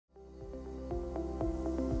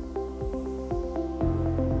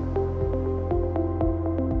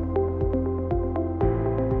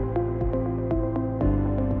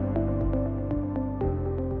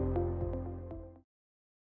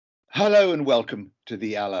Hello and welcome to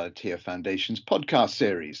the Al-Attiyah Foundation's podcast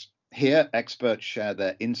series. Here, experts share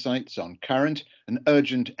their insights on current and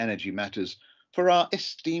urgent energy matters for our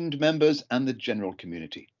esteemed members and the general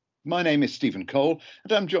community. My name is Stephen Cole,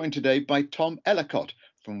 and I'm joined today by Tom Ellacott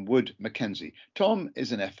from Wood Mackenzie. Tom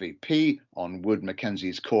is an FVP on Wood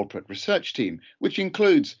Mackenzie's corporate research team, which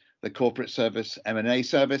includes the corporate service M&A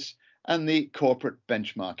service and the corporate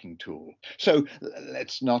benchmarking tool. So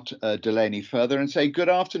let's not delay any further and say good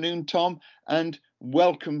afternoon, Tom, and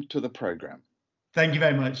welcome to the programme. Thank you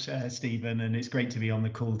very much, Stephen, and it's great to be on the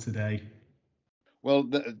call today. Well,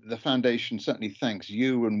 the Foundation certainly thanks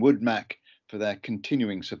you and WoodMac for their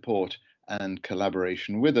continuing support and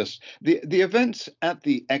collaboration with us. The events at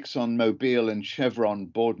the ExxonMobil and Chevron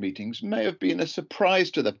board meetings may have been a surprise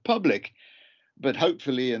to the public, but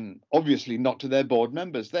hopefully and obviously not to their board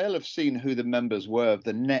members. They'll have seen who the members were of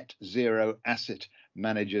the Net Zero Asset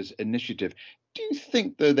Managers Initiative. Do you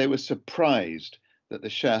think, though, they were surprised that the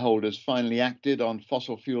shareholders finally acted on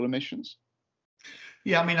fossil fuel emissions?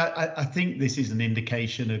 Yeah, I mean, I think this is an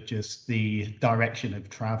indication of just the direction of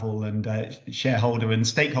travel, and shareholder and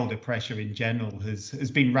stakeholder pressure in general has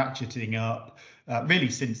been ratcheting up really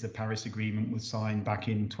since the Paris Agreement was signed back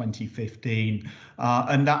in 2015.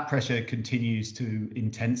 And that pressure continues to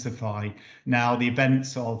intensify. Now, the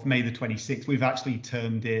events of May the 26th, we've actually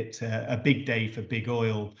termed it a big day for big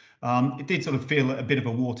oil. It did sort of feel a bit of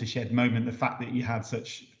a watershed moment, the fact that you had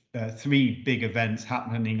such three big events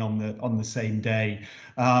happening on the same day,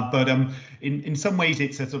 but in some ways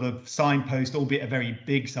it's a sort of signpost, albeit a very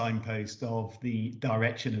big signpost, of the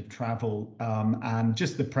direction of travel and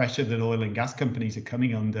just the pressure that oil and gas companies are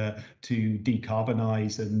coming under to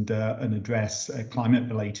decarbonise and address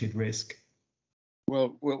climate-related risk.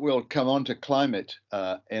 Well, we'll come on to climate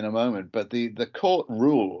in a moment, but the court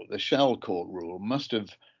rule, the Shale court rule, must have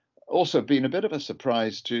also been a bit of a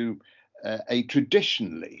surprise to a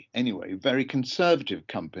traditionally, anyway, very conservative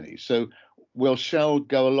company. So will Shell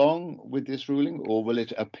go along with this ruling, or will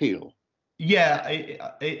it appeal? Yeah,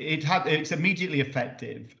 it's immediately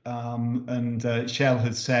effective, and Shell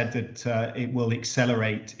has said that it will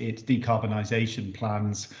accelerate its decarbonisation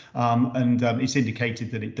plans, and it's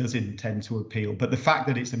indicated that it does intend to appeal. But the fact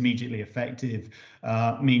that it's immediately effective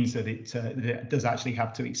means that it does actually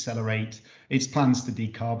have to accelerate its plans to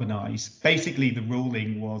decarbonise. Basically, the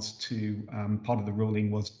ruling was part of the ruling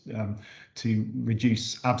was to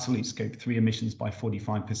reduce absolute Scope 3 emissions by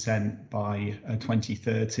 45% by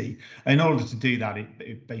 2030. In order to do that,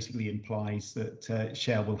 it basically implies that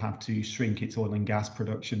Shell will have to shrink its oil and gas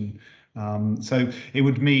production. So it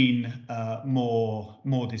would mean more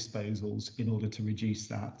disposals in order to reduce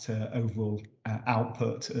that overall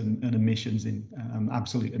output and emissions in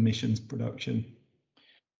absolute emissions production.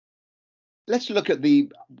 Let's look at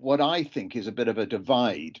what I think is a bit of a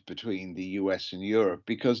divide between the US and Europe,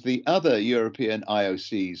 because the other European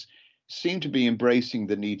IOCs seem to be embracing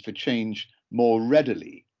the need for change more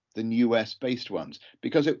readily than US-based ones.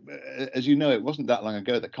 Because, as you know, it wasn't that long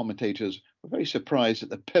ago that commentators were very surprised at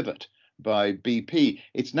the pivot by BP.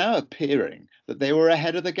 It's now appearing that they were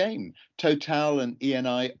ahead of the game. Total and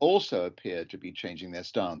Eni also appear to be changing their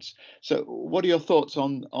stance. So what are your thoughts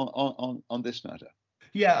on this matter?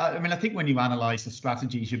 Yeah, I mean, I think when you analyse the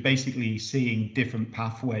strategies, you're basically seeing different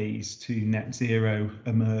pathways to net zero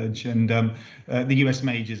emerge. And the US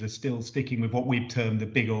majors are still sticking with what we've termed the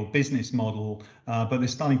big oil business model, but they're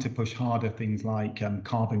starting to push harder things like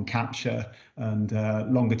carbon capture. And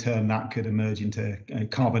longer term, that could emerge into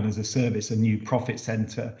carbon as a service, a new profit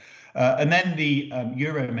centre. And then the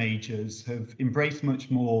Euro majors have embraced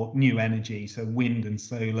much more new energy, so wind and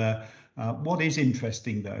solar. What is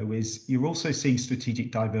interesting, though, is you're also seeing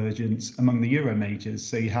strategic divergence among the Euro majors.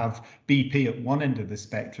 So you have BP at one end of the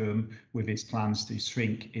spectrum with its plans to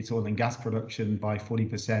shrink its oil and gas production by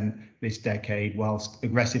 40% this decade, whilst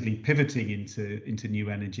aggressively pivoting into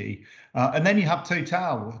new energy. And then you have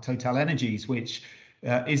Total Energies, which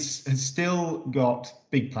has still got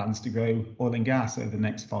big plans to grow oil and gas over the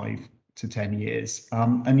next 5 to 10 years.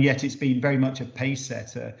 And yet it's been very much a pace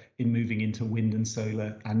setter in moving into wind and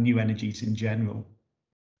solar and new energies in general.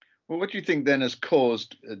 Well, what do you think then has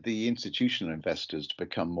caused the institutional investors to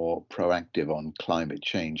become more proactive on climate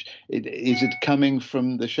change? Is it coming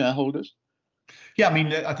from the shareholders? Yeah, I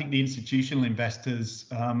mean, I think the institutional investors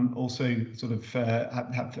also sort of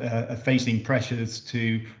are facing pressures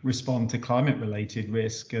to respond to climate-related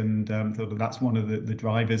risk, and that's one of the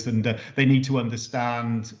drivers. And they need to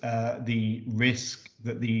understand the risk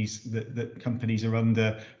that companies are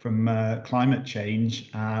under from climate change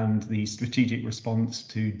and the strategic response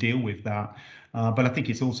to deal with that. But I think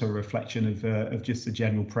it's also a reflection of just the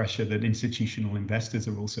general pressure that institutional investors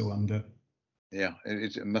are also under. Yeah,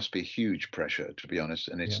 it must be huge pressure, to be honest,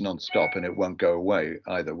 and it's Yeah. non-stop, and it won't go away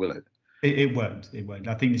either, will it? It won't. It won't.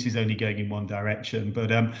 I think this is only going in one direction,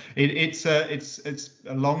 but it's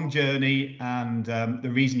a long journey, and the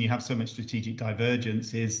reason you have so much strategic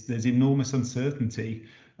divergence is there's enormous uncertainty.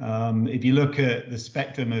 If you look at the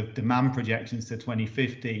spectrum of demand projections to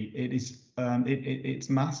 2050, it's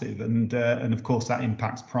massive, and of course that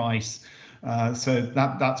impacts price. So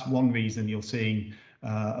that's one reason you're seeing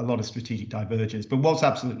a lot of strategic divergence. But what's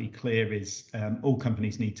absolutely clear is all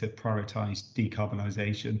companies need to prioritise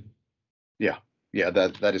decarbonisation. Yeah,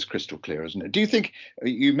 that is crystal clear, isn't it? Do you think,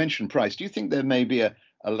 you mentioned price, do you think there may be a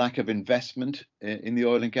lack of investment in the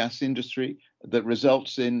oil and gas industry that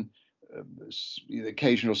results in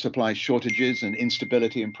occasional supply shortages and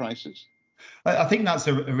instability in prices? I think that's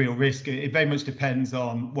a real risk. It very much depends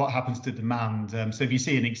on what happens to demand. So if you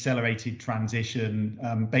see an accelerated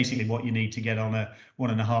transition, basically what you need to get on a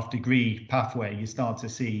 1.5-degree pathway, you start to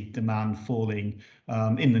see demand falling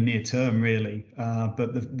in the near term, really. But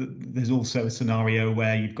there's also a scenario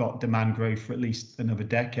where you've got demand growth for at least another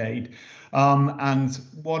decade. And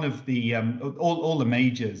one of the all the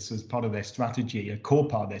majors, as part of their strategy, a core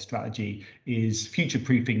part of their strategy, is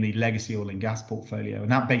future-proofing the legacy oil and gas portfolio,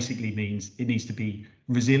 and that basically means it needs to be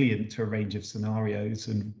resilient to a range of scenarios,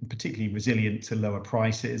 and particularly resilient to lower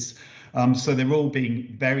prices. So they're all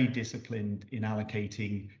being very disciplined in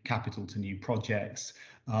allocating capital to new projects.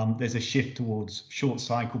 There's a shift towards short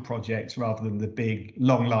cycle projects rather than the big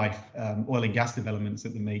long life oil and gas developments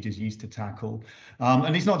that the majors used to tackle.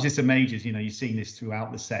 And it's not just the majors, you're seeing this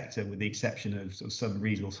throughout the sector, with the exception of sort of some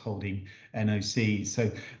resource holding NOCs.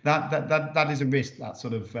 So that is a risk. That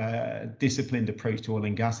sort of disciplined approach to oil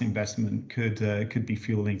and gas investment could be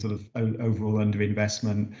fueling sort of overall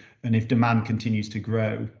underinvestment. And if demand continues to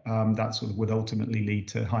grow, that sort of would ultimately lead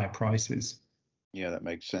to higher prices. Yeah, that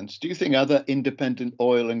makes sense. Do you think other independent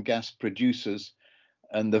oil and gas producers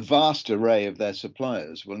and the vast array of their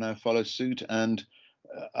suppliers will now follow suit and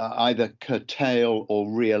either curtail or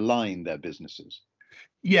realign their businesses?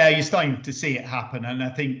 Yeah, you're starting to see it happen. And I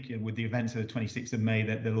think with the events of the 26th of May,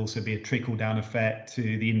 that there'll also be a trickle-down effect to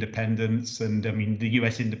the independents. And I mean, the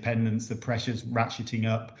US independents, the pressure's ratcheting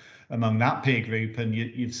up among that peer group. And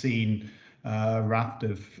you've seen a raft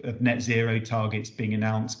of net zero targets being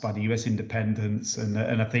announced by the US independents, and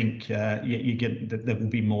I think you get that there will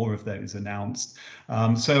be more of those announced.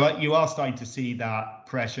 So you are starting to see that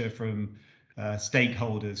pressure from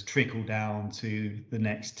stakeholders trickle down to the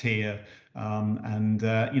next tier, and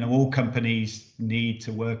all companies need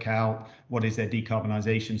to work out what is their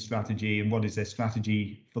decarbonisation strategy and what is their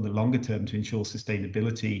strategy for the longer term to ensure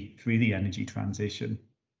sustainability through the energy transition.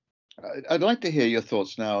 I'd like to hear your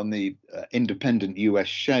thoughts now on the independent US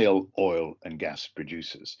shale oil and gas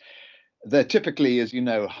producers. They're typically, as you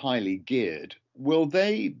know, highly geared. Will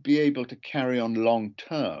they be able to carry on long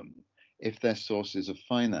term if their sources of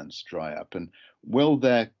finance dry up? And will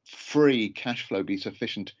their free cash flow be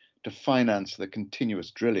sufficient to finance the continuous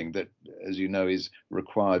drilling that, as you know, is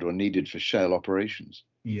required or needed for shale operations?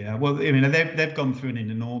 Yeah, well, I mean, they've gone through an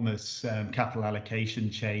enormous capital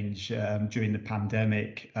allocation change during the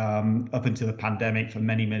pandemic. Up until the pandemic, for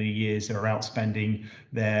many, many years, they were outspending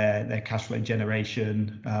their cash flow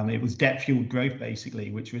generation. It was debt-fueled growth,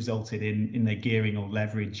 basically, which resulted in their gearing or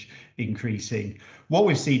leverage increasing. What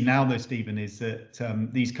we've seen now, though, Stephen, is that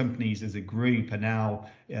these companies as a group are now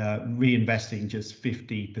reinvesting just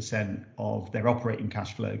 50% of their operating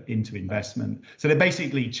cash flow into investment. So they're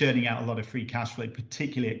basically churning out a lot of free cash flow,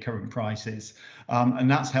 particularly at current prices. And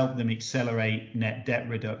that's helped them accelerate net debt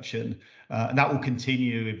reduction. And that will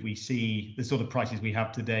continue if we see the sort of prices we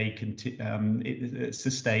have today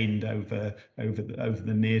sustained over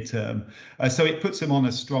the near term. So it puts them on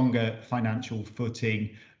a stronger financial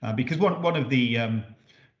footing, because one of the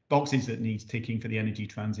boxes that needs ticking for the energy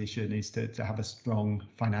transition is to have a strong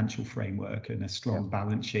financial framework and a strong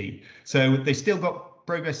balance sheet. So they still got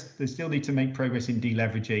progress. They still need to make progress in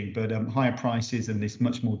deleveraging, but higher prices and this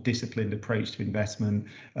much more disciplined approach to investment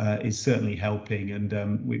is certainly helping.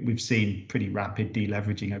 And we've seen pretty rapid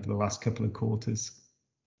deleveraging over the last couple of quarters.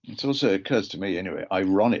 It also occurs to me, anyway,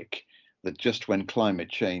 ironic that just when climate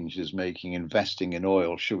change is making investing in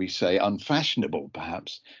oil, shall we say, unfashionable,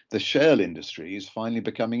 perhaps, the shale industry is finally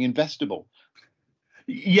becoming investable.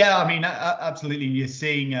 Yeah, I mean, absolutely. You're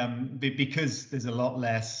seeing because there's a lot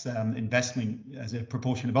less investment as a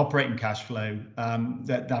proportion of operating cash flow.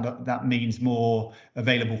 That means more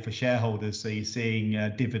available for shareholders. So you're seeing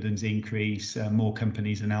dividends increase, more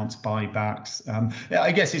companies announce buybacks.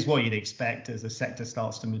 I guess is what you'd expect as the sector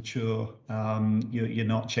starts to mature. You're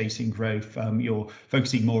not chasing growth. You're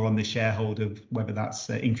focusing more on the shareholder, whether that's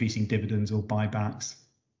increasing dividends or buybacks.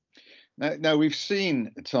 Now, we've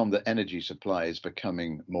seen, Tom, that energy supply is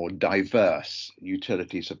becoming more diverse.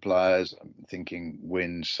 Utility suppliers, I'm thinking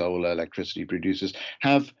wind, solar, electricity producers,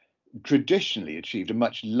 have traditionally achieved a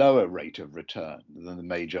much lower rate of return than the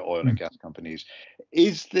major oil and gas companies.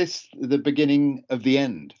 Is this the beginning of the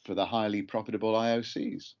end for the highly profitable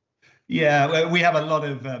IOCs? Yeah, well, we have a lot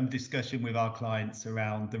of discussion with our clients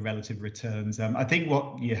around the relative returns. I think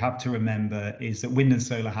what you have to remember is that wind and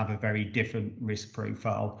solar have a very different risk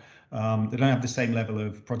profile. They don't have the same level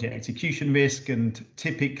of project execution risk, and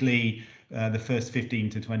typically the first 15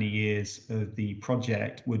 to 20 years of the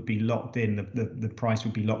project would be locked in. The price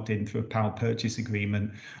would be locked in through a power purchase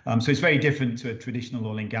agreement. So it's very different to a traditional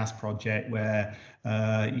oil and gas project where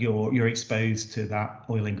you're exposed to that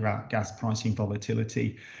oil and gas pricing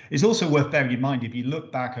volatility. It's also worth bearing in mind, if you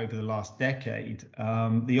look back over the last decade,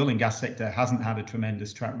 the oil and gas sector hasn't had a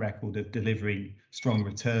tremendous track record of delivering strong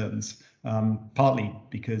returns. Partly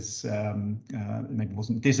because maybe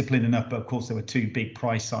wasn't disciplined enough, but of course there were two big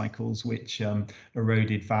price cycles which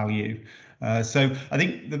eroded value. So I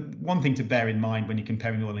think the one thing to bear in mind when you're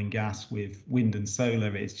comparing oil and gas with wind and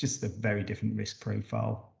solar is just a very different risk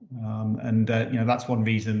profile. And that's one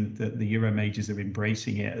reason that the Euro majors are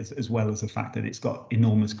embracing it, as well as the fact that it's got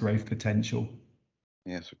enormous growth potential.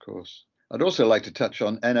 Yes, of course. I'd also like to touch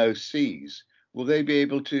on NOCs. Will they be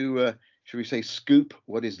able to should we say, scoop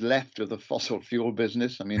what is left of the fossil fuel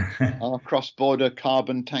business? I mean, are cross-border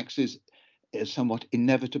carbon taxes somewhat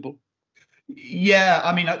inevitable? Yeah,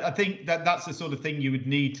 I mean, I think that's the sort of thing you would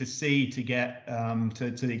need to see to get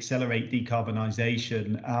to accelerate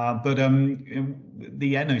decarbonisation. But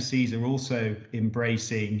the NOCs are also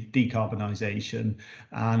embracing decarbonisation,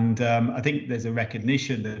 and I think there's a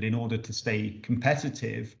recognition that in order to stay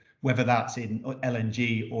competitive, whether that's in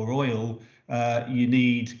LNG or oil, you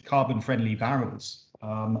need carbon-friendly barrels,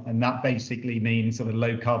 and that basically means sort of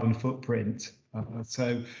low carbon footprint.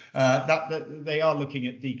 So that they are looking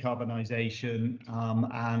at decarbonisation,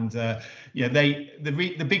 and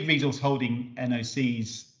the big resource holding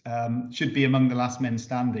NOCs should be among the last men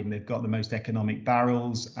standing. They've got the most economic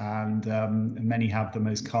barrels, and many have the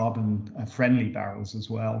most carbon friendly barrels as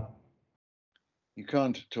well. You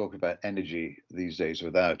can't talk about energy these days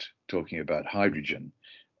without talking about hydrogen.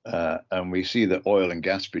 And we see that oil and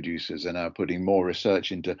gas producers are now putting more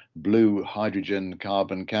research into blue hydrogen,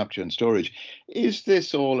 carbon capture and storage. Is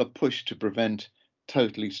this all a push to prevent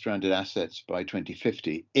totally stranded assets by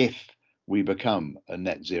 2050 if we become a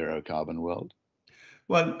net zero carbon world?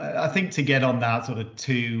 Well, I think to get on that sort of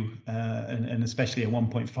 2 and especially a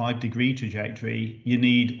 1.5 degree trajectory, you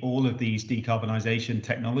need all of these decarbonisation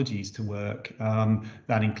technologies to work.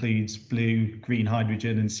 That includes blue, green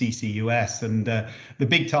hydrogen and CCUS. And the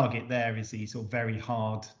big target there is these sort of very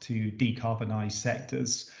hard to decarbonise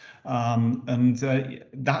sectors.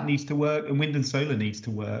 That needs to work, and wind and solar needs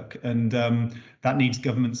to work, and that needs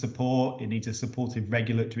government support. It needs a supportive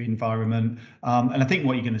regulatory environment, and I think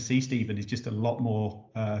what you're going to see, Stephen, is just a lot more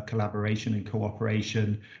collaboration and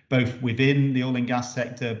cooperation, both within the oil and gas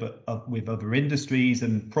sector, but with other industries,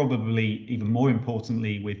 and probably even more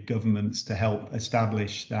importantly with governments to help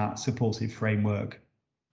establish that supportive framework.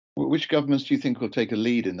 Which governments do you think will take a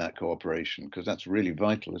lead in that cooperation? Because that's really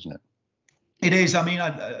vital, isn't it? It is. I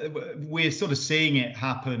mean, we're sort of seeing it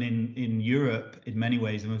happen in Europe in many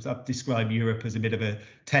ways. And I've described Europe as a bit of a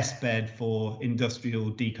test bed for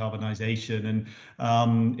industrial decarbonisation.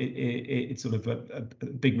 And it's sort of a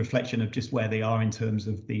big reflection of just where they are in terms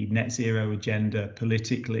of the net zero agenda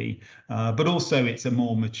politically. But also it's a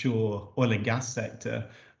more mature oil and gas sector.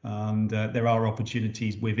 And there are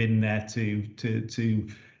opportunities within there to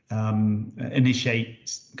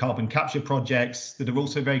initiate carbon capture projects that are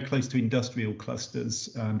also very close to industrial clusters,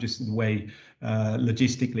 just the way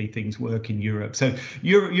logistically things work in Europe. So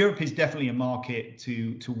Europe is definitely a market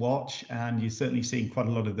to watch, and you're certainly seeing quite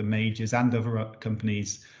a lot of the majors and other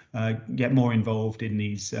companies get more involved in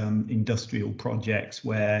these industrial projects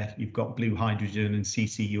where you've got blue hydrogen and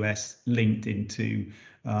CCUS linked into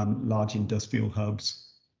large industrial hubs.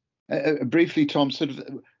 Briefly, Tom,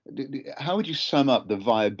 how would you sum up the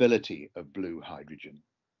viability of blue hydrogen?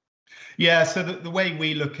 Yeah, so the way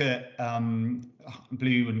we look at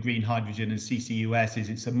blue and green hydrogen and CCUS is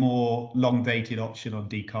it's a more long-dated option on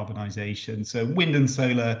decarbonisation. So wind and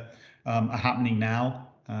solar are happening now,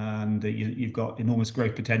 and you've got enormous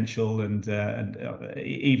growth potential, and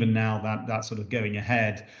even now that's sort of going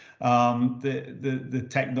ahead. The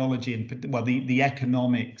technology and the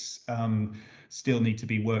economics still need to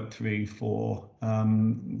be worked through for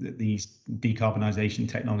these decarbonisation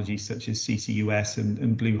technologies such as CCUS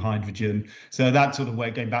and blue hydrogen. So that's sort of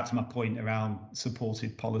where, going back to my point around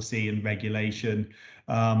supported policy and regulation,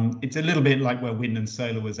 it's a little bit like where wind and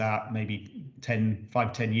solar was at maybe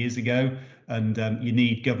 5-10 years ago. And you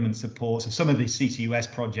need government support. So some of the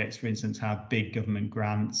CCUS projects, for instance, have big government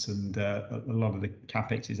grants, and a lot of the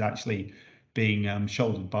capex is actually being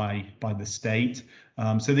shouldered by the state.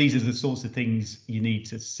 So these are the sorts of things you need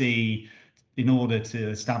to see in order to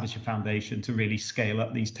establish a foundation to really scale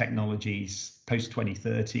up these technologies post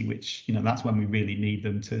 2030, which, that's when we really need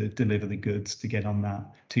them to deliver the goods to get on that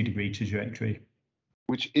 2-degree trajectory.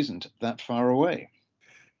 Which isn't that far away.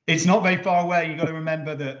 It's not very far away. You've got to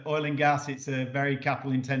remember that oil and gas, it's a very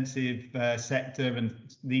capital intensive sector, and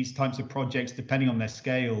these types of projects, depending on their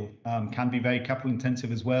scale, can be very capital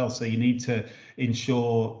intensive as well. So you need to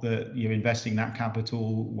ensure that you're investing that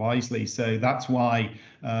capital wisely. So that's why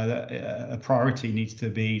a priority needs to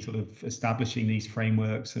be sort of establishing these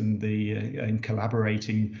frameworks and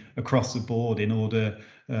collaborating across the board in order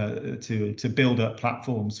to build up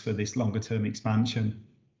platforms for this longer term expansion.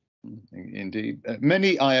 Indeed.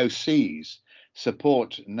 Many IOCs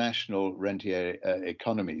support national rentier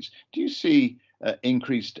economies. Do you see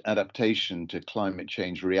increased adaptation to climate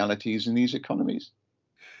change realities in these economies?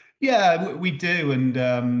 Yeah, we do. And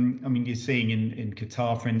I mean, you're seeing in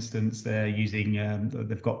Qatar, for instance, they're using,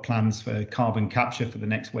 they've got plans for carbon capture for the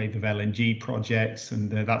next wave of LNG projects.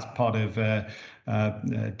 And that's part of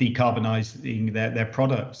decarbonising their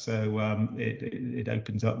products. So it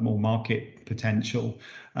opens up more market potential.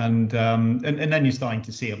 And then you're starting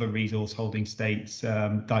to see other resource holding states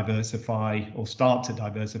diversify or start to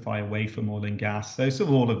diversify away from oil and gas. So sort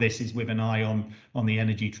of all of this is with an eye on the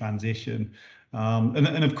energy transition.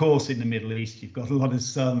 And of course, in the Middle East, you've got a lot of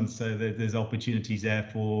sun, so there's opportunities there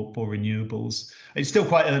for renewables. It's still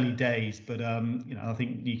quite early days, but I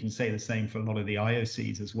think you can say the same for a lot of the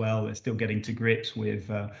IOCs as well. They're still getting to grips with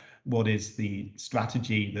what is the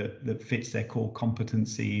strategy that fits their core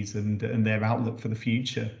competencies and their outlook for the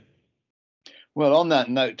future. Well, on that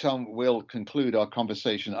note, Tom, we'll conclude our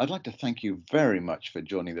conversation. I'd like to thank you very much for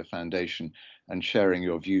joining the Foundation and sharing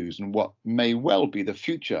your views on what may well be the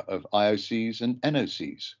future of IOCs and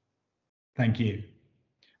NOCs. Thank you.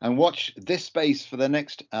 And watch this space for the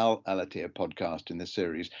next Al-Attiyah podcast in the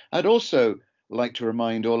series. I'd also like to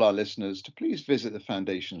remind all our listeners to please visit the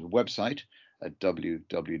Foundation's website at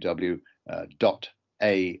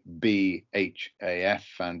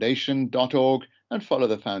www.abhaffoundation.org and follow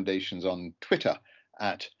the Foundations on Twitter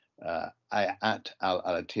at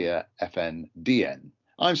Al-Attiyah FNDN.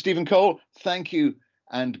 I'm Stephen Cole. Thank you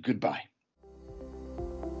and goodbye.